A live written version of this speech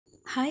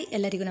Hi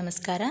ಎಲ್ಲರಿಗೂ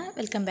ನಮಸ್ಕಾರ.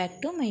 Welcome back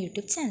to my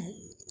YouTube channel.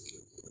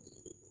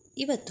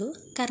 ಇವತ್ತು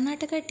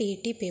Karnataka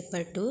TIT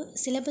paper 2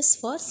 syllabus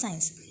for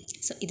science.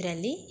 So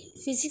ಇದರಲ್ಲಿ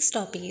physics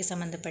ಟಾಪಿಕ್ಗೆ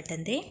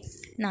ಸಂಬಂಧಪಟ್ಟಂತೆ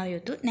ನಾವು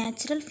ಇವತ್ತು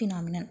ನ್ಯಾಚುರಲ್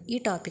ಫಿನಾಮಿನನ್ ಈ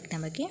ಟಾಪಿಕ್ನ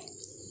ಬಗ್ಗೆ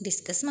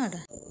ಡಿಸ್ಕಸ್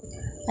ಮಾಡೋಣ.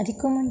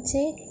 ಅದಕ್ಕೂ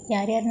ಮುಂಚೆ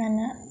ಯಾರ್ಯಾರು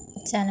ನನ್ನ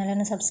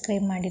ಚಾನಲನ್ನು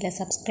ಸಬ್ಸ್ಕ್ರೈಬ್ ಮಾಡಿಲ್ಲ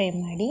ಸಬ್ಸ್ಕ್ರೈಬ್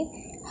ಮಾಡಿ,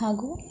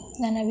 ಹಾಗೂ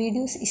ನನ್ನ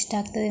ವೀಡಿಯೋಸ್ ಇಷ್ಟ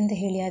ಆಗ್ತದೆ ಅಂತ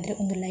ಹೇಳಿ ಆದರೆ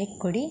ಒಂದು ಲೈಕ್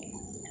ಕೊಡಿ,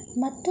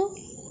 ಮತ್ತು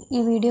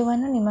ಈ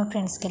ವಿಡಿಯೋವನ್ನು ನಿಮ್ಮ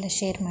ಫ್ರೆಂಡ್ಸ್ಗೆಲ್ಲ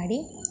ಶೇರ್ ಮಾಡಿ,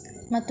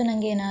 ಮತ್ತು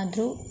ನನಗೆ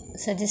ಏನಾದರೂ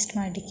ಸಜೆಸ್ಟ್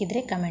ಮಾಡಲಿಕ್ಕಿದ್ರೆ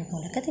ಕಮೆಂಟ್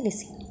ಮೂಲಕ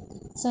ತಿಳಿಸಿ.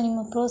 ಸೊ ನಿಮ್ಮ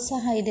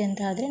ಪ್ರೋತ್ಸಾಹ ಇದೆ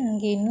ಅಂತ ಆದರೆ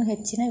ನನಗೆ ಇನ್ನೂ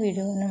ಹೆಚ್ಚಿನ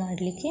ವಿಡಿಯೋವನ್ನು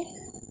ಮಾಡಲಿಕ್ಕೆ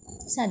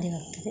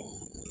ಸಾಧ್ಯವಾಗ್ತದೆ.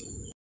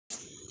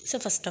 So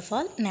first of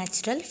all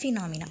natural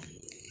phenomena.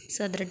 So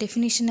ಅದರ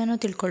ಡೆಫಿನಿಷನನ್ನು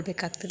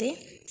ತಿಳ್ಕೊಳ್ಬೇಕಾಗ್ತದೆ.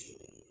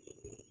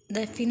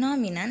 The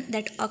phenomenon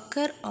that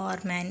occur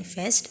R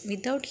manifest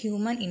without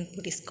human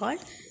input is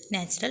called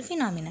natural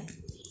phenomenon.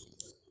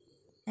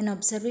 An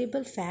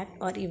ಅಬ್ಸರ್ವೇಬಲ್ fact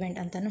R event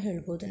ಅಂತಲೂ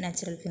ಹೇಳ್ಬೋದು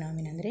ನ್ಯಾಚುರಲ್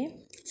ಫಿನಾಮಿನನ್ ಅಂದರೆ.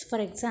 So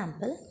for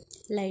example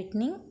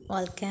lightning,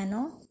 ವಾಲ್ಕ್ಯಾನೋ,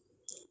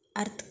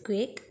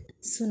 ಅರ್ಥ್ಕ್ವೇಕ್,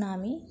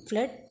 tsunami,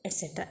 flood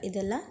et cetera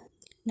ಇದೆಲ್ಲ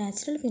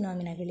natural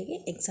ಫಿನಾಮಿನಾಗಳಿಗೆ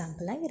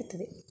example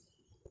ಆಗಿರ್ತದೆ.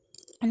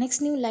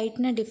 Next ನೀವು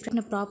ಲೈಟ್ನ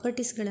different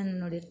ಪ್ರಾಪರ್ಟೀಸ್ಗಳನ್ನು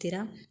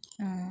ನೋಡಿರ್ತೀರಾ.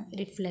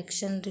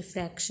 Reflection,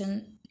 refraction,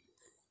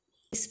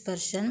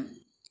 dispersion,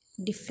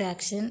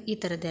 ಡಿಫ್ರ್ಯಾಕ್ಷನ್ ಈ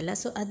ಥರದ್ದೆಲ್ಲ.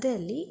 So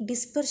ಅದರಲ್ಲಿ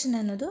ಡಿಸ್ಪರ್ಷನ್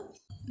ಅನ್ನೋದು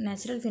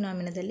ನ್ಯಾಚುರಲ್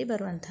ಫಿನಾಮಿನಾದಲ್ಲಿ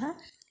ಬರುವಂತಹ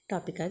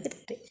ಟಾಪಿಕ್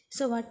ಆಗಿರುತ್ತೆ.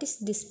 So what is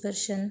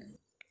dispersion?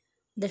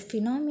 The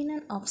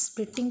phenomenon of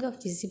splitting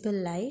of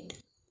visible light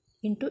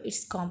into its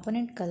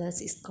component colors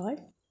is called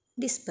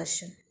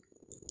dispersion.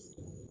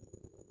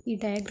 ಈ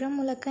ಡಯಾಗ್ರಾಮ್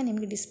ಮೂಲಕ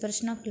ನಿಮಗೆ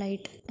ಡಿಸ್ಪರ್ಷನ್ ಆಫ್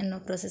ಲೈಟ್ ಅನ್ನೋ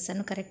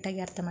ಪ್ರೊಸೆಸನ್ನು ಕರೆಕ್ಟಾಗಿ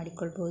ಅರ್ಥ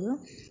ಮಾಡಿಕೊಳ್ಬೋದು.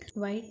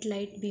 ವೈಟ್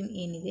ಲೈಟ್ ಬೀಮ್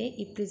ಏನಿದೆ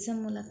ಈ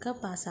ಪ್ರಿಸಮ್ ಮೂಲಕ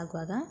ಪಾಸ್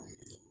ಆಗುವಾಗ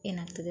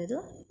ಏನಾಗ್ತದೆ, ಅದು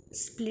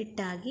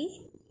ಸ್ಪ್ಲಿಟ್ ಆಗಿ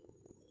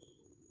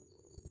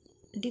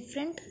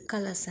ಡಿಫ್ರೆಂಟ್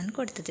ಕಲರ್ಸನ್ನು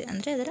ಕೊಡ್ತದೆ.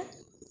 ಅಂದರೆ ಅದರ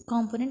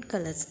ಕಾಂಪೊನೆಂಟ್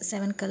ಕಲರ್ಸ್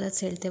 7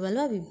 ಕಲರ್ಸ್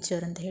ಹೇಳ್ತೇವಲ್ವ,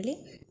 ವಿಬ್ಜರ್ ಅಂತ ಹೇಳಿ.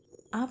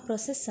 ಆ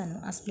ಪ್ರೊಸೆಸ್ಸನ್ನು,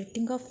 ಆ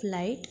splitting of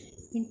light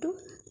into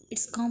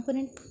it's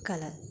component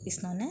colour is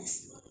known as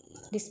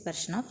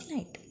dispersion of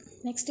light.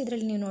 Next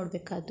ಇದರಲ್ಲಿ ನೀವು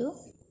ನೋಡಬೇಕಾದ್ದು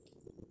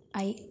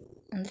ಐ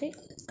ಅಂದರೆ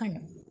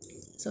ಕಣ್ಣು.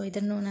 ಸೊ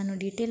ಇದನ್ನು ನಾನು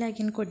ಡೀಟೇಲ್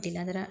ಆಗಿ ಏನು ಕೊಟ್ಟಿಲ್ಲ,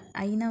 ಅದರ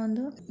ಐನ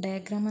ಒಂದು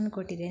ಡಯಾಗ್ರಾಮನ್ನು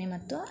ಕೊಟ್ಟಿದ್ದೇನೆ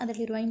ಮತ್ತು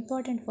ಅದರಲ್ಲಿರುವ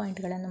ಇಂಪಾರ್ಟೆಂಟ್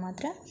ಪಾಯಿಂಟ್ಗಳನ್ನು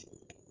ಮಾತ್ರ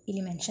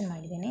ಇಲ್ಲಿ ಮೆನ್ಷನ್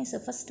ಮಾಡಿದ್ದೇನೆ. ಸೊ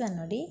ಫಸ್ಟ್ ಒನ್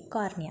ನೋಡಿ,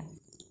 ಕಾರ್ನಿಯಾ.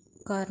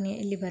 ಕಾರ್ನಿಯಾ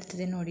ಇಲ್ಲಿ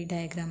ಬರ್ತದೆ ನೋಡಿ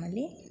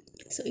ಡಯಾಗ್ರಾಮಲ್ಲಿ.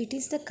 So it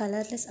is the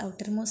colourless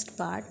outer most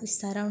part which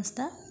surrounds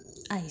the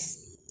ice.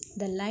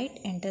 The light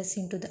enters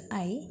in to the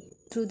I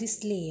through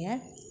this layer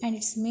and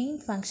it's main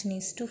function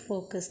is to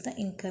focus the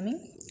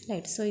incoming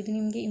light. So ಇದು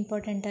ನಿಮಗೆ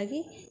ಇಂಪಾರ್ಟೆಂಟಾಗಿ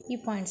ಈ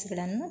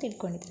ಪಾಯಿಂಟ್ಸ್ಗಳನ್ನು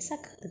ತಿಳ್ಕೊಂಡಿದ್ರೆ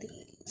ಸಾಕಾಗ್ತದೆ.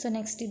 So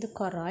next ಇದು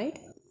ಕೊರಾಯ್ಡ್.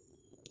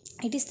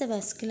 It is the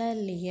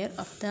vascular layer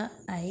of the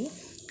I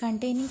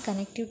containing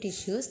connective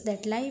tissues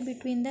that ಲೈ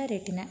between the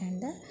retina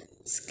and the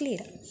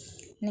ಸ್ಕ್ಲೀರಾ.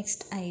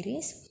 Next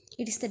iris.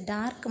 It is the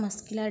dark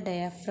muscular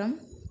diaphragm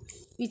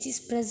which is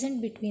present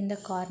between the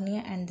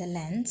cornea and the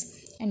lens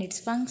and its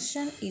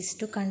function is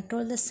to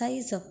control the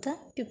size of the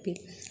pupil.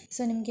 So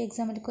ನಿಮಗೆ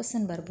ಎಕ್ಸಾಮಲ್ಲಿ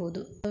question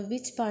ಬರ್ಬೋದು,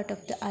 which part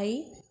of the I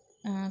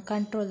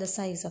control the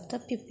size of the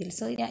pupil.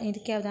 So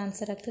ಇದಕ್ಕೆ ಯಾವ್ದು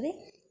answer ಆಗ್ತದೆ?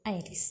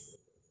 Iris.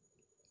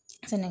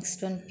 So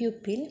next one,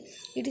 pupil.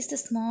 It is the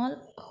small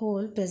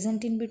hole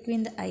present in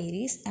between the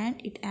iris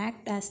and it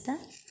act as the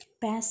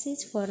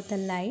passage for the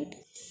light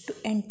to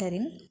enter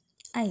in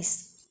ice.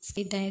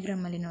 ಈ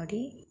ಡಯಾಗ್ರಾಮಲ್ಲಿ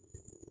ನೋಡಿ,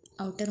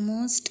 outer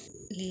most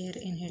layer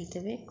ಏನು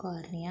ಹೇಳ್ತೇವೆ,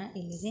 cornea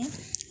ಇಲ್ಲಿದೆ.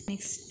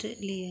 Next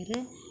layer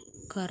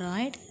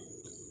ಕೊರಾಯ್ಡ್,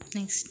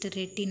 next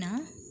retina,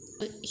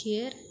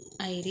 here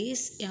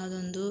iris,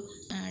 ಯಾವುದೊಂದು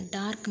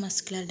dark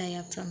muscular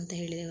diaphragm ಅಂತ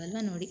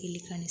ಹೇಳಿದೇವಲ್ವ ನೋಡಿ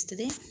ಇಲ್ಲಿ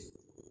ಕಾಣಿಸ್ತದೆ.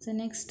 So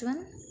next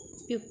one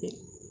pupil,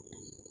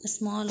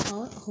 small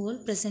hole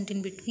present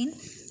in between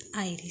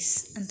iris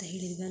ಅಂತ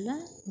ಹೇಳಿದ್ವಲ್ವ,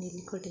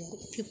 ಇಲ್ಲಿ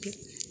ಕೊಟ್ಟಿದ್ದಾರೆ ಪ್ಯೂಪಿಲ್.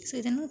 ಸೊ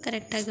ಇದನ್ನು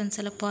ಕರೆಕ್ಟಾಗಿ ಒಂದು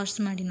ಸಲ ಪಾಸ್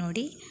ಮಾಡಿ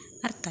ನೋಡಿ,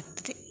 ಅರ್ಥ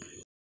ಆಗ್ತದೆ.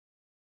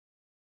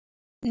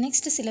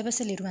 Next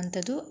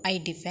ಸಿಲೆಬಸ್ಸಲ್ಲಿರುವಂಥದ್ದು I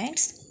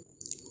defects.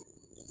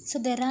 So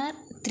there are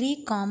 3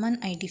 common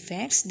I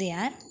defects. They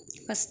are,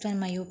 first one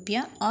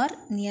myopia R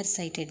near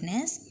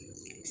sightedness,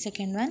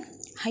 second one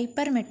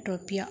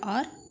hypermetropia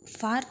R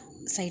for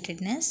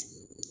sightedness,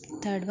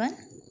 third one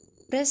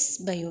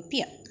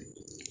ಪ್ರೆಸ್ಬಯೋಪಿಯಾ.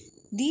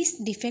 These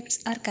defects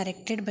R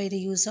corrected by the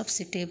use of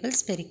suitable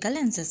spherical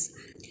lenses.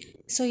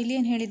 So ಇಲ್ಲಿ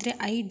ಏನು ಹೇಳಿದರೆ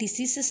I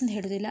diseases ಅಂತ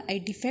ಹೇಳೋದಿಲ್ಲ, I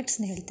defects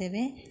ಅಂತ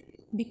ಹೇಳ್ತೇವೆ.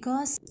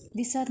 Because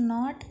these are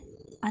not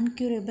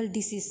uncurable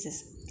diseases.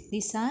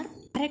 These are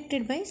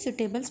corrected by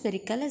suitable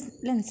spherical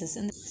lenses.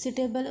 ಅಂದರೆ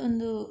suitable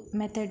ಒಂದು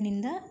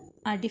ಮೆಥಡ್ನಿಂದ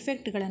ಆ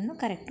ಡಿಫೆಕ್ಟ್ಗಳನ್ನು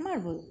ಕರೆಕ್ಟ್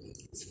ಮಾಡ್ಬೋದು.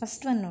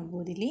 ಫಸ್ಟ್ ಒನ್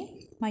ನೋಡ್ಬೋದು ಇಲ್ಲಿ,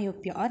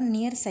 ಮಯೋಪಿಯಾ ಆರ್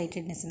ನಿಯರ್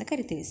ಸೈಟೆಡ್ನೆಸ್ ಅಂತ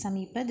ಕರಿತೀವಿ,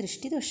 ಸಮೀಪ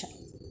ದೃಷ್ಟಿ ದೋಷ.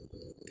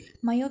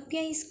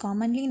 Myopia is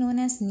commonly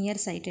known as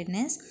near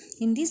sightedness.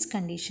 In this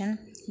condition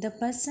the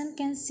person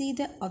can see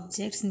the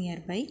objects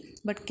near by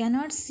but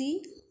cannot C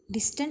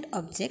distant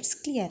objects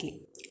clearly.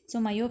 So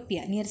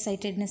myopia near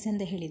sightedness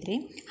ಅಂತ ಹೇಳಿದರೆ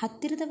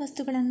ಹತ್ತಿರದ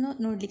ವಸ್ತುಗಳನ್ನು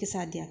ನೋಡಲಿಕ್ಕೆ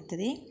ಸಾಧ್ಯ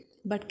ಆಗ್ತದೆ,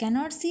 but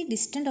cannot C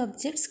distant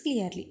objects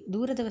clearly.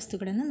 ದೂರದ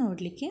ವಸ್ತುಗಳನ್ನು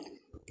ನೋಡಲಿಕ್ಕೆ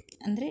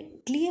ಅಂದರೆ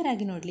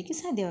ಕ್ಲಿಯರಾಗಿ ನೋಡಲಿಕ್ಕೆ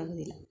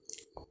ಸಾಧ್ಯವಾಗೋದಿಲ್ಲ.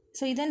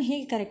 ಸೊ ಇದನ್ನು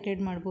ಹೇಗೆ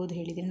ಕರೆಕ್ಟೆಡ್ ಮಾಡ್ಬೋದು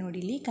ಹೇಳಿದರೆ ನೋಡಿ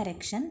ಇಲ್ಲಿ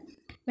correction.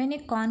 When A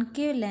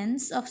concave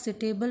lens of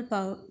suitable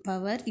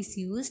power is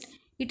used,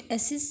 it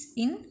assist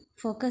in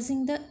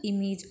focusing the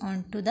image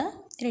on to the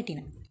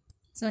retina.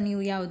 So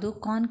ನೀವು ಯಾವುದು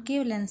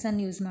ಕಾನ್ಕೇವ್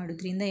ಲೆನ್ಸನ್ನು ಯೂಸ್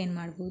ಮಾಡೋದ್ರಿಂದ ಏನು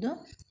ಮಾಡ್ಬೋದು,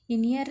 ಈ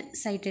ನಿಯರ್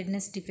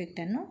ಸೈಟೆಡ್ನೆಸ್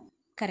ಡಿಫೆಕ್ಟನ್ನು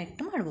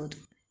ಕರೆಕ್ಟ್ ಮಾಡ್ಬೋದು.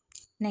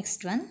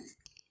 Next one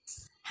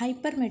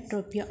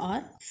hypermetropia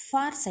R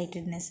for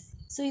sightedness.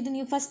 So ಇದು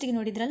ನೀವು ಫಸ್ಟಿಗೆ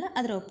ನೋಡಿದ್ರಲ್ಲ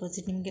ಅದರ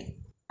ಅಪೋಸಿಟ್ ನಿಮಗೆ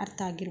ಅರ್ಥ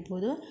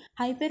ಆಗಿರ್ಬೋದು.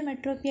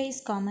 Hypermetropia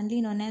is commonly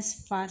known as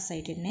for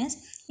sightedness.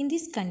 In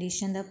this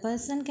condition the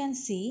person can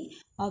see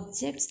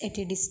objects at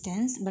a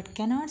distance but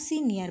cannot C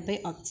near by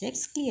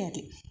objects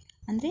clearly.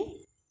 ಅಂದರೆ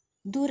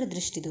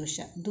ದೂರದೃಷ್ಟಿ ದೋಷ,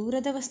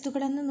 ದೂರದ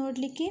ವಸ್ತುಗಳನ್ನು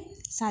ನೋಡಲಿಕ್ಕೆ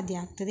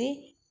ಸಾಧ್ಯ ಆಗ್ತದೆ,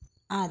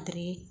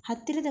 ಆದರೆ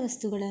ಹತ್ತಿರದ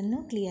ವಸ್ತುಗಳನ್ನು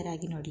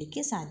ಕ್ಲಿಯರಾಗಿ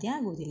ನೋಡಲಿಕ್ಕೆ ಸಾಧ್ಯ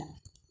ಆಗುವುದಿಲ್ಲ.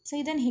 ಸೊ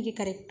ಇದನ್ನು ಹೇಗೆ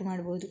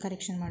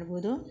ಕರೆಕ್ಷನ್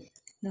ಮಾಡ್ಬೋದು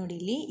ನೋಡಿ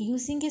ಇಲ್ಲಿ.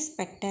 Using A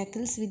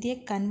spectacles with A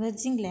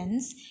converging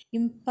lens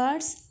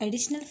imports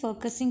additional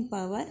focusing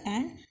power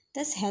and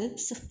Dus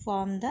helps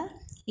form the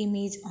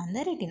image on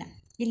the retina.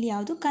 ಇಲ್ಲಿ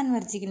ಯಾವುದು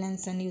ಕನ್ವರ್ಜಿಂಗ್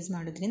ಲೆನ್ಸನ್ನು ಯೂಸ್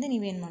ಮಾಡೋದ್ರಿಂದ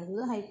ನೀವೇನು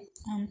ಮಾಡ್ಬೋದು,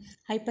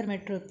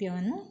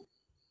 ಹೈಪರ್ಮೆಟ್ರೋಪಿಯಾವನ್ನು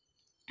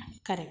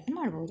ಕರೆಕ್ಟ್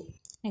ಮಾಡ್ಬೋದು.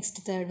 Next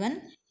third one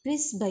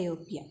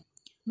ಪ್ರಿಸ್ಬಯೋಪಿಯಾ.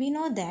 We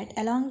know that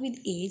along with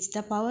age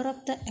the power of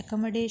the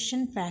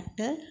accommodation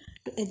factor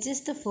to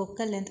adjust the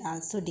focal length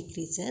also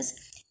decreases.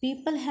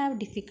 People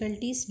have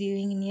difficulties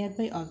viewing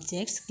nearby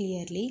objects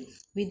clearly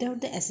without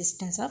the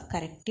assistance of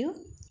corrective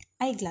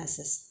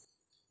eyeglasses.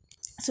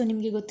 So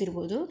ನಿಮಗೆ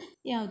ಗೊತ್ತಿರ್ಬೋದು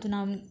ಯಾವುದು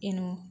ನಾವು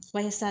ಏನು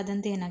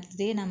ವಯಸ್ಸಾದಂತೆ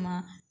ಏನಾಗ್ತದೆ, ನಮ್ಮ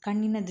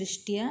ಕಣ್ಣಿನ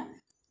ದೃಷ್ಟಿಯ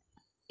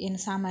ಏನು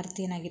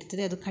ಸಾಮರ್ಥ್ಯ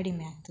ಏನಾಗಿರ್ತದೆ ಅದು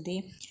ಕಡಿಮೆ ಆಗ್ತದೆ.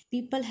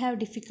 People have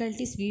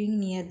difficulties viewing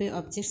near by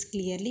objects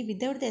clearly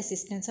without the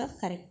assistance of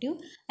corrective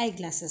I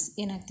glasses.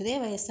 ಏನಾಗ್ತದೆ,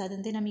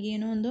 ವಯಸ್ಸಾದಂತೆ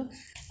ನಮಗೇನೋ ಒಂದು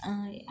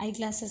ಐ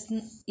ಗ್ಲಾಸಸ್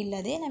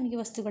ಇಲ್ಲದೆ ನಮಗೆ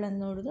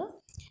ವಸ್ತುಗಳನ್ನು ನೋಡೋದು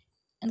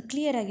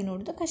ಕ್ಲಿಯರಾಗಿ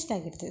ನೋಡೋದು ಕಷ್ಟ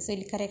ಆಗಿರ್ತದೆ. ಸೊ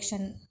ಇಲ್ಲಿ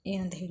ಕರೆಕ್ಷನ್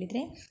ಏನಂತ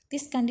ಹೇಳಿದರೆ,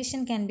 this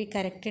condition can be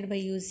corrected by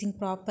using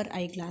proper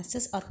I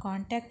glasses R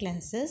contact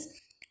lenses.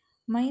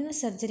 Minor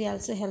surgery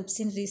also helps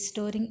in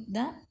restoring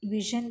the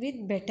vision with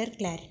better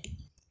clarity.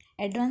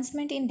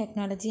 Advancement in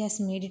technology has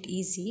made it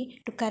easy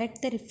to correct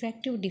the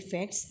refractive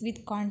defects with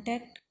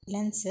contact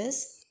lenses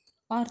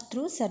or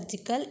through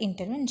surgical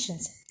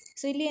interventions.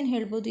 So ಇಲ್ಲಿ ಏನು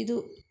ಹೇಳ್ಬೋದು, ಇದು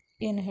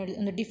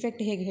ಒಂದು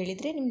defect ಹೇಗೆ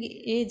ಹೇಳಿದರೆ, ನಿಮಗೆ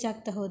age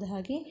ಆಗ್ತಾ ಹೋದ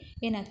ಹಾಗೆ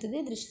ಏನಾಗ್ತದೆ,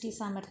 ದೃಷ್ಟಿ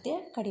ಸಾಮರ್ಥ್ಯ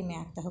ಕಡಿಮೆ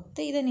ಆಗ್ತಾ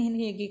ಹೋಗ್ತದೆ. ಇದನ್ನು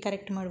ಹೇಗೆ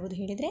ಕರೆಕ್ಟ್ ಮಾಡ್ಬೋದು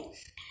ಹೇಳಿದರೆ,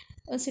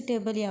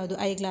 ಸುಟೇಬಲ್ ಯಾವುದು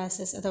ಐ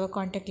ಗ್ಲಾಸಸ್ ಅಥವಾ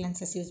ಕಾಂಟ್ಯಾಕ್ಟ್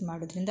ಲೆನ್ಸಸ್ ಯೂಸ್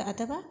ಮಾಡೋದ್ರಿಂದ,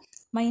 ಅಥವಾ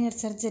ಮೈನರ್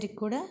ಸರ್ಜರಿ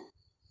ಕೂಡ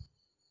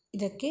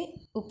ಇದಕ್ಕೆ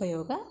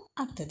ಉಪಯೋಗ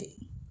ಆಗ್ತದೆ.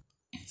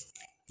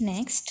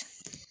 ನೆಕ್ಸ್ಟ್,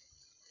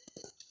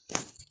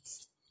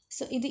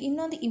 ಸೊ ಇದು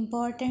ಇನ್ನೊಂದು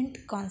ಇಂಪಾರ್ಟೆಂಟ್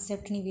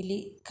ಕಾನ್ಸೆಪ್ಟ್ ನೀವಿಲ್ಲಿ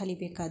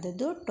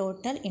ಕಲಿಬೇಕಾದದ್ದು,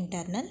 ಟೋಟಲ್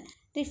ಇಂಟರ್ನಲ್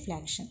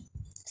ರಿಫ್ಲೆಕ್ಷನ್.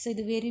 ಸೊ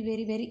ಇದು very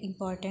very very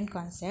important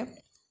concept,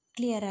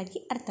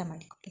 ಕ್ಲಿಯರಾಗಿ ಅರ್ಥ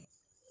ಮಾಡಿಕೊಳ್ಳಿ.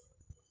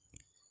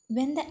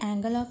 When the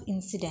angle of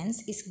incidence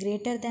is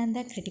greater than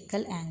the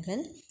critical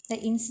angle, the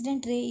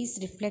incident ray is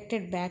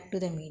reflected back to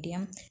the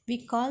medium. We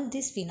call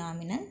this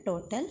phenomenon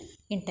total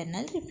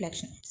internal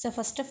reflection. So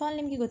first of all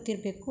ನಿಮಗೆ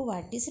ಗೊತ್ತಿರಬೇಕು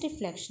what is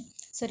reflection.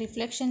 So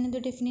reflection ಇದು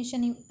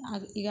definition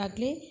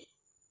ಈಗಾಗಲೇ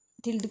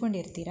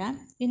ತಿಳಿದುಕೊಂಡಿರ್ತೀರಾ.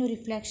 ಇನ್ನು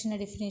ರಿಫ್ಲೆಕ್ಷನ್ನ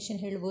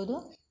definition ಹೇಳ್ಬೋದು,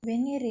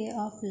 when A ray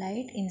of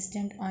light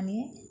incident on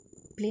A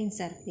plane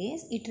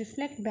surface it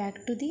reflect back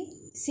to the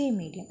same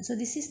medium. So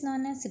this is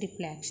non as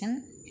reflection.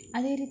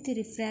 ಅದೇ ರೀತಿ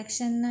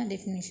ರಿಫ್ರ್ಯಾಕ್ಷನ್ನ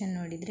definition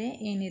ನೋಡಿದರೆ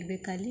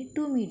ಏನಿರಬೇಕು, ಅಲ್ಲಿ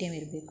to medium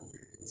ಇರಬೇಕು.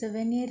 ಸೊ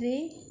ವೆನ್ ಎ ರೇ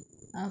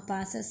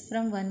passes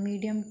from one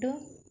medium to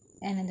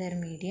another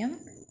medium,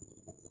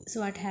 so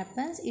what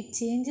happens, it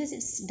changes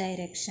it's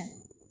direction.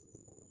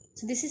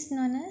 So this is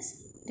non as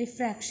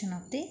refraction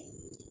of the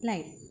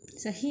light.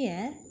 So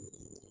here,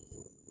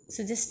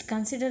 so just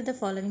consider the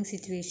following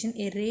situation.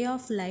 A ray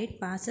of light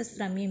passes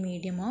from a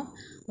medium of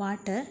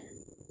water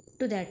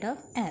to that of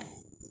air.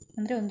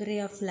 ಅಂದರೆ ಒಂದು ray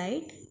of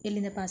light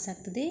ಎಲ್ಲಿಂದ pass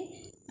ಆಗ್ತದೆ,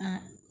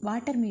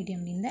 water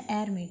ಮೀಡಿಯಮ್ನಿಂದ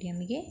air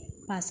ಮೀಡಿಯಮ್ಗೆ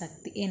pass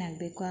ಆಗ್ತದೆ.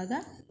 ಏನಾಗಬೇಕು ಆಗ,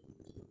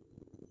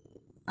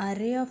 ಆ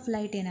ray of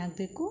light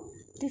ಏನಾಗಬೇಕು,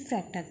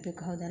 ರಿಫ್ರ್ಯಾಕ್ಟ್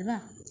ಆಗಬೇಕು, ಹೌದಲ್ವಾ?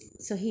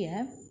 So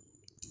here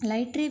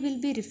light ray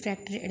will be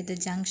ರಿಫ್ರ್ಯಾಕ್ಟೆಡ್ at the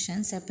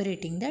junction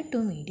separating the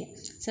to medium.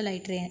 So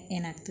light ray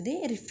ಏನಾಗ್ತದೆ,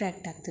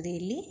 ರಿಫ್ರ್ಯಾಕ್ಟ್ ಆಗ್ತದೆ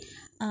ಇಲ್ಲಿ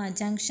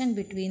junction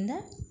between the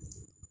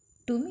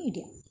to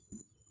medium.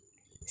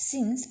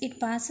 Since it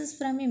passes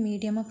from a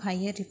medium of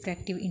higher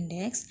refractive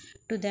index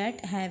to that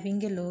having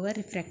a lower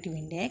refractive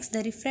index,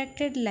 the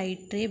refracted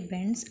light ray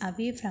bends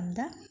away from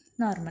the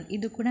normal.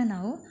 ಇದು ಕೂಡ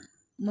ನಾವು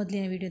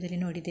ಮೊದಲಿನ ವಿಡಿಯೋದಲ್ಲಿ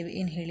ನೋಡಿದ್ದೇವೆ.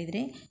 ಏನು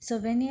ಹೇಳಿದರೆ, so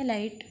when A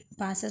light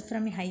passes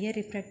from a higher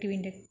refractive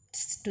index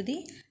to the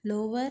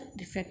lower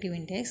refractive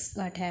index,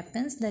 what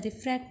happens, the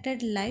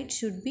refracted light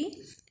should be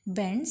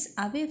bends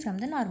away from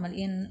the normal.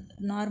 ಏನು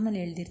normal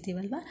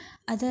ಹೇಳ್ದಿರ್ತೀವಲ್ವ,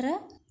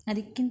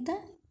 ಅದಕ್ಕಿಂತ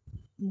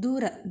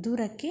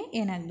ದೂರಕ್ಕೆ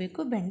ಏನಾಗಬೇಕು,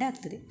 ಬೆಂಡ್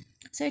ಆಗ್ತದೆ.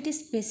 So it is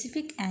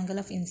specific angle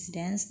of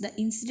incidence. The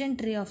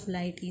incident ray of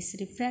light is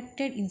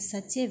ರಿಫ್ರ್ಯಾಕ್ಟೆಡ್ in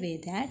such A way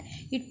that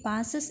it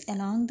passes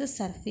along the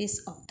surface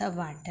of the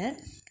water.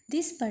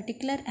 This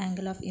particular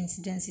angle of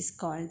incidence is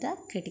called the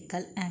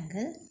critical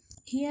angle.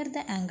 Here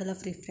the angle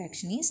of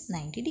refraction is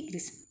 90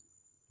 degrees.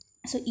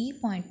 So ಈ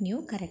point ನೀವು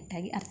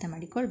ಕರೆಕ್ಟಾಗಿ ಅರ್ಥ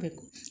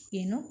ಮಾಡಿಕೊಳ್ಬೇಕು,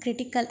 ಏನು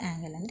critical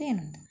angle ಅಂದರೆ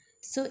ಏನು ಅಂತ.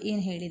 So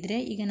ಏನು ಹೇಳಿದರೆ,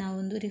 ಈಗ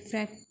ನಾವೊಂದು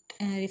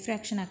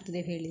ರಿಫ್ರ್ಯಾಕ್ಷನ್ ಆಗ್ತದೆ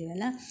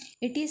ಹೇಳಿದ್ವಲ್ಲ,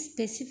 it is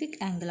specific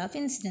angle of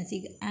incidence.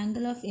 ಈಗ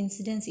ಆ್ಯಂಗಲ್ ಆಫ್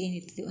ಇನ್ಸಿಡೆನ್ಸ್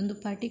ಏನಿರ್ತದೆ, ಒಂದು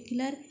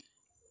particular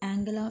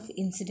angle of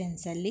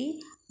ಇನ್ಸಿಡೆನ್ಸಲ್ಲಿ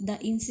the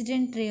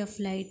incident ray of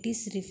light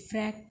is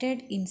refracted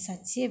in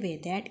such a way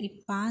that it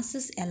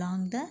passes along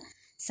the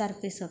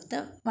surface of the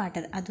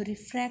water. ಅದು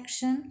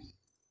refraction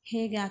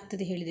ಹೇಗೆ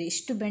ಆಗ್ತದೆ ಹೇಳಿದರೆ,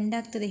 ಎಷ್ಟು bend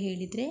ಆಗ್ತದೆ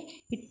ಹೇಳಿದರೆ,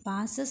 it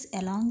passes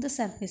along the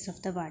surface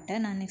of the water.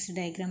 ನಾನು next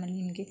ಡಯಾಗ್ರಾಮಲ್ಲಿ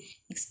ನಿಮಗೆ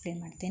explain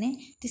ಮಾಡ್ತೇನೆ.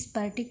 This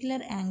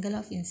particular angle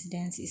of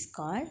incidence is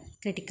called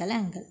critical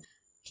angle.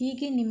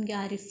 ಹೀಗೆ ನಿಮಗೆ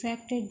ಆ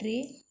ರಿಫ್ರಾಕ್ಟೆಡ್ ರೇ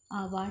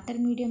ಆ ವಾಟರ್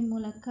ಮೀಡಿಯಮ್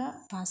ಮೂಲಕ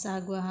ಪಾಸ್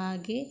ಆಗುವ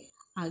ಹಾಗೆ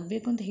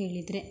ಆಗಬೇಕು ಅಂತ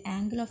ಹೇಳಿದರೆ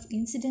ಆ್ಯಂಗಲ್ ಆಫ್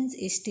ಇನ್ಸಿಡೆನ್ಸ್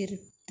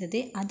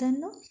ಎಷ್ಟಿರುತ್ತದೆ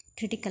ಅದನ್ನು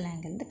ಕ್ರಿಟಿಕಲ್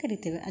ಆ್ಯಂಗಲ್ ಅಂತ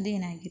ಕರಿತೇವೆ.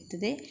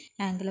 ಅದೇನಾಗಿರ್ತದೆ,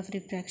 ಆ್ಯಂಗಲ್ ಆಫ್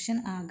ರಿಫ್ರಾಕ್ಷನ್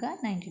ಆಗ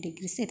 90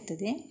 ಡಿಗ್ರೀಸ್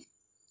ಇರ್ತದೆ.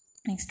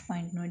 ನೆಕ್ಸ್ಟ್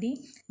ಪಾಯಿಂಟ್ ನೋಡಿ,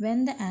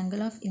 when the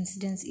angle of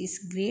incidence is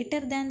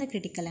greater than the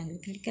critical angle.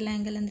 Critical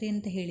angle ಅಂದರೆ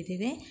ಅಂತ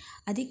ಹೇಳಿದ್ದೇವೆ,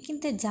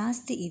 ಅದಕ್ಕಿಂತ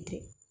ಜಾಸ್ತಿ ಇದ್ದರೆ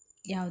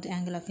ಯಾವುದು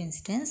angle of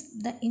incidence,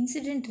 the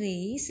incident ರೇ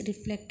is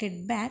reflected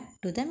back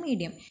to the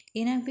medium.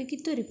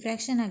 ಏನಾಗಬೇಕಿತ್ತು,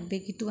 ರಿಫ್ರಾಕ್ಷನ್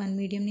ಆಗಬೇಕಿತ್ತು ಒಂದು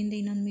ಮೀಡಿಯಮ್ನಿಂದ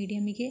ಇನ್ನೊಂದು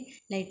ಮೀಡಿಯಮಿಗೆ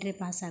ಲೈಟ್ ರೇ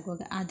ಪಾಸ್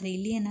ಆಗುವಾಗ. ಆದರೆ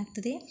ಇಲ್ಲಿ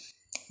ಏನಾಗ್ತದೆ,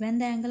 when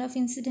the angle of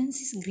incidence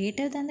is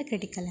greater than the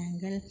critical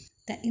angle,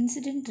 the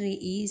incident ray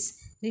is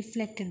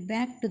reflected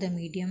back to the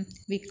medium.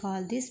 We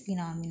call this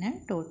phenomenon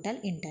total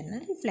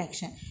internal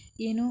reflection.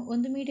 ಏನು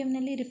ಒಂದು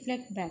ಮೀಡಿಯಮ್ನಲ್ಲಿ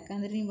reflect back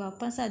ಅಂದರೆ ನೀವು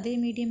ವಾಪಸ್ ಅದೇ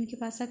ಮೀಡಿಯಮ್ಗೆ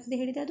ಪಾಸ್ ಆಗ್ತದೆ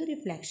ಹೇಳಿದರೆ ಅದು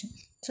ರಿಫ್ಲೆಕ್ಷನ್.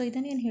 ಸೊ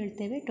ಇದನ್ನು ಏನು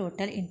ಹೇಳ್ತೇವೆ,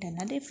 ಟೋಟಲ್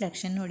ಇಂಟರ್ನಲ್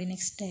ರಿಫ್ಲೆಕ್ಷನ್. ನೋಡಿ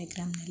next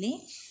ಡಯಾಗ್ರಾಮ್ನಲ್ಲಿ.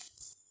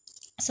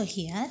 So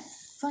here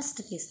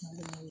first case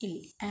ನೋಡಿ, ಇಲ್ಲಿ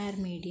ಏರ್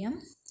ಮೀಡಿಯಮ್,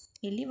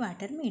 ಇಲ್ಲಿ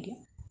water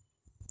medium.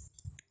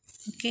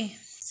 Okay,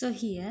 so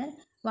here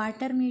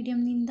water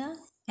ಮೀಡಿಯಮ್ನಿಂದ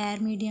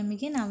air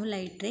ಮೀಡಿಯಮಿಗೆ ನಾವು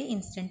ಲೈಟ್ ರೇ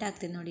ಇನ್ಸಿಡೆಂಟ್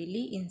ಆಗ್ತದೆ. ನೋಡಿ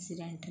ಇಲ್ಲಿ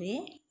ಇನ್ಸಿಡೆಂಟ್ ರೇ.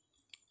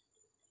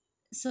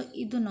 ಸೊ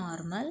ಇದು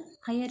normal.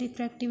 Higher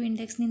refractive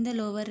ಇಂಡೆಕ್ಸ್ನಿಂದ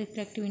lower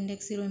refractive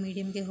index ಇರುವ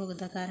ಮೀಡಿಯಮ್ಗೆ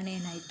ಹೋಗೋದ ಕಾರಣ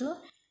ಏನಾಯಿತು,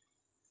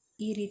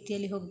 ಈ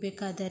ರೀತಿಯಲ್ಲಿ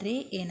ಹೋಗಬೇಕಾದ ರೇ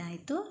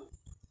ಏನಾಯಿತು,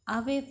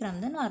 ಅವೇ ಫ್ರಮ್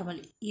ದ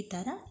ನಾರ್ಮಲ್ ಈ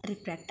ಥರ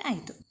ರಿಫ್ರಾಕ್ಟ್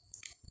ಆಯಿತು.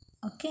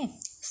 ಓಕೆ,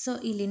 ಸೊ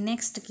ಇಲ್ಲಿ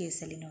ನೆಕ್ಸ್ಟ್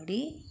ಕೇಸಲ್ಲಿ ನೋಡಿ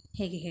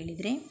ಹೇಗೆ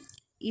ಹೇಳಿದರೆ,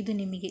 ಇದು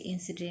ನಿಮಗೆ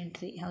ಇನ್ಸಿಡೆಂಟ್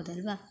ರೇ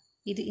ಹೌದಲ್ವಾ,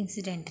 ಇದು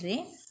ಇನ್ಸಿಡೆಂಟ್ ರೇ.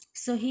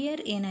 ಸೊ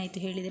ಹಿಯರ್ ಏನಾಯಿತು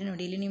ಹೇಳಿದರೆ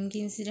ನೋಡಿ, ಇಲ್ಲಿ ನಿಮಗೆ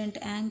ಇನ್ಸಿಡೆಂಟ್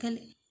ಆ್ಯಂಗಲ್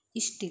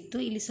ಇಷ್ಟಿತ್ತು,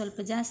 ಇಲ್ಲಿ ಸ್ವಲ್ಪ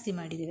ಜಾಸ್ತಿ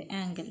ಮಾಡಿದ್ದೇವೆ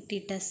ಆ್ಯಂಗಲ್,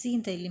 θc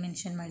ಅಂತ ಇಲ್ಲಿ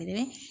ಮೆನ್ಷನ್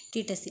ಮಾಡಿದ್ದೇವೆ.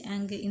 θc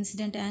ಆ್ಯಂಗಲ್,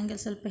 ಇನ್ಸಿಡೆಂಟ್ ಆ್ಯಂಗಲ್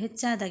ಸ್ವಲ್ಪ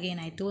ಹೆಚ್ಚಾದಾಗ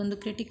ಏನಾಯಿತು, ಒಂದು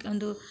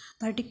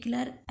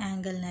ಪರ್ಟಿಕ್ಯುಲರ್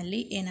ಆ್ಯಂಗಲ್ನಲ್ಲಿ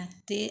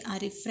ಏನಾಗ್ತದೆ, ಆ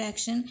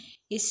ರಿಫ್ರಾಕ್ಷನ್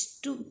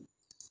ಎಷ್ಟು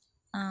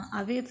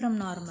ಅವೇ ಫ್ರಮ್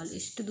ನಾರ್ಮಲ್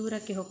ಎಷ್ಟು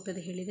ದೂರಕ್ಕೆ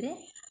ಹೋಗ್ತದೆ ಹೇಳಿದರೆ,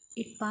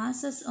 it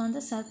passes on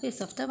the surface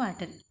of the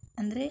water,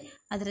 ಅಂದರೆ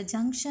ಅದರ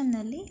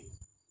ಜಂಕ್ಷನ್ನಲ್ಲಿ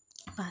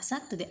ಪಾಸ್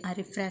ಆಗ್ತದೆ. ಆ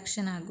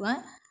ರಿಫ್ರಾಕ್ಷನ್ ಆಗುವ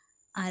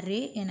ಆ ರೇ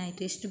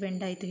ಏನಾಯಿತು, ಎಷ್ಟು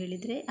ಬೆಂಡ್ ಆಯಿತು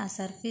ಹೇಳಿದರೆ ಆ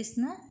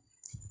ಸರ್ಫೇಸ್ನ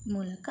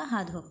ಮೂಲಕ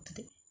ಹಾದು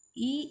ಹೋಗ್ತದೆ.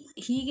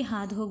 ಹೀಗೆ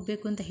ಹಾದು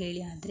ಹೋಗಬೇಕು ಅಂತ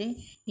ಹೇಳಿ ಆದರೆ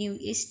ನೀವು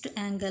ಎಷ್ಟು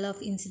ಆ್ಯಂಗಲ್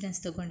ಆಫ್ ಇನ್ಸಿಡೆನ್ಸ್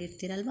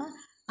ತೊಗೊಂಡಿರ್ತೀರಲ್ವ,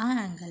 ಆ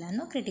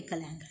ಆ್ಯಂಗಲನ್ನು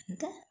ಕ್ರಿಟಿಕಲ್ ಆ್ಯಂಗಲ್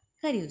ಅಂತ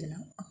ಕರೆಯೋದು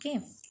ನಾವು. ಓಕೆ,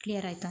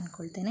 ಕ್ಲಿಯರ್ ಆಯಿತು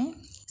ಅಂದ್ಕೊಳ್ತೇನೆ.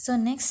 ಸೊ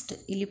ನೆಕ್ಸ್ಟ್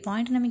ಇಲ್ಲಿ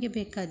ಪಾಯಿಂಟ್ ನಮಗೆ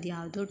ಬೇಕಾದ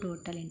ಯಾವುದು,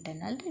 total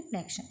internal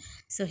reflection.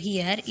 So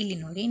here ಇಲ್ಲಿ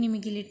ನೋಡಿ,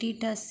 ನಿಮಗೆ ಇಲ್ಲಿ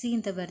θc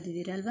ಅಂತ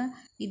ಬರೆದಿದ್ದೀರಲ್ವ,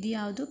 ಇದು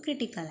ಯಾವುದು,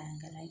 ಕ್ರಿಟಿಕಲ್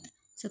ಆ್ಯಂಗಲ್ ಆಯಿತು.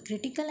 ಸೊ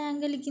ಕ್ರಿಟಿಕಲ್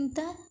ಆ್ಯಂಗಲ್ಗಿಂತ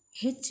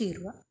ಹೆಚ್ಚು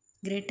ಇರುವ,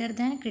 ಗ್ರೇಟರ್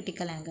ದ್ಯಾನ್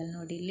ಕ್ರಿಟಿಕಲ್ ಆ್ಯಂಗಲ್.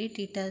 ನೋಡಿ ಇಲ್ಲಿ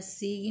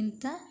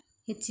θcಗಿಂತ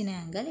ಹೆಚ್ಚಿನ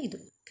ಆ್ಯಂಗಲ್ ಇದು.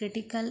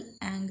 ಕ್ರಿಟಿಕಲ್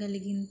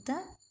ಆ್ಯಂಗಲ್ಗಿಂತ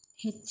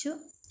ಹೆಚ್ಚು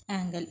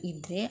ಆ್ಯಂಗಲ್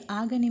ಇದ್ದರೆ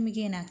ಆಗ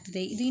ನಿಮಗೆ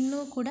ಏನಾಗ್ತದೆ, ಇದು ಇನ್ನೂ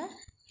ಕೂಡ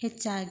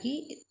ಹೆಚ್ಚಾಗಿ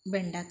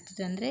ಬೆಂಡ್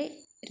ಆಗ್ತದೆ, ಅಂದರೆ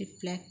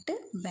reflect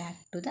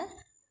back to the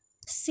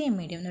same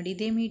medium. ನೋಡಿ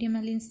ಇದೇ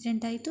ಮೀಡಿಯಮಲ್ಲಿ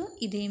ಇನ್ಸಿಡೆಂಟ್ ಆಯಿತು,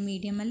 ಇದೇ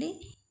ಮೀಡಿಯಮಲ್ಲಿ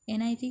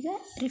ಏನಾಯ್ತು, ಈಗ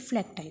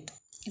ರಿಫ್ಲೆಕ್ಟ್ ಆಯಿತು,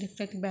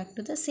 reflect back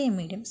to the same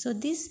medium. So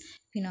this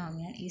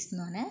phenomenon is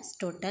known as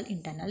total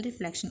internal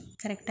reflection.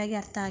 ಕರೆಕ್ಟಾಗಿ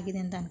ಅರ್ಥ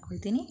ಆಗಿದೆ ಅಂತ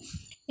ಅಂದ್ಕೊಳ್ತೀನಿ.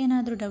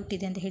 ಏನಾದರೂ ಡೌಟ್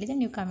ಇದೆ ಅಂತ ಹೇಳಿದರೆ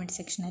ನೀವು ಕಾಮೆಂಟ್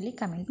ಸೆಕ್ಷನಲ್ಲಿ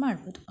ಕಮೆಂಟ್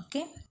ಮಾಡ್ಬೋದು.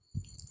 ಓಕೆ,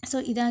 ಸೊ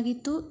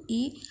ಇದಾಗಿತ್ತು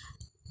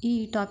ಈ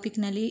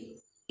ಟಾಪಿಕ್ನಲ್ಲಿ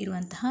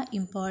ಇರುವಂತಹ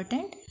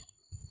ಇಂಪಾರ್ಟೆಂಟ್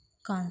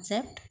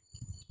ಕಾನ್ಸೆಪ್ಟ್.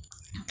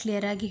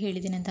 ಕ್ಲಿಯರಾಗಿ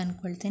ಹೇಳಿದ್ದೀನಿ ಅಂತ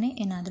ಅಂದ್ಕೊಳ್ತೇನೆ.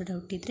 ಏನಾದರೂ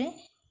ಡೌಟ್ ಇದ್ದರೆ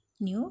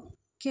ನೀವು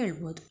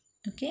ಕೇಳ್ಬೋದು.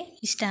 ಓಕೆ,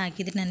 ಇಷ್ಟ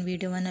ಆಗಿದರೆ ನನ್ನ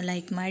ವಿಡಿಯೋವನ್ನು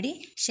ಲೈಕ್ ಮಾಡಿ,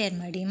 ಶೇರ್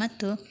ಮಾಡಿ,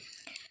 ಮತ್ತು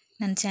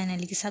ನನ್ನ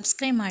ಚಾನಲಿಗೆ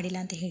ಸಬ್ಸ್ಕ್ರೈಬ್ ಮಾಡಿಲ್ಲ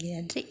ಅಂತ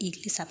ಹೇಳಿದರೆ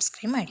ಈಗಲೇ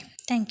ಸಬ್ಸ್ಕ್ರೈಬ್ ಮಾಡಿ.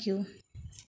 Thank you.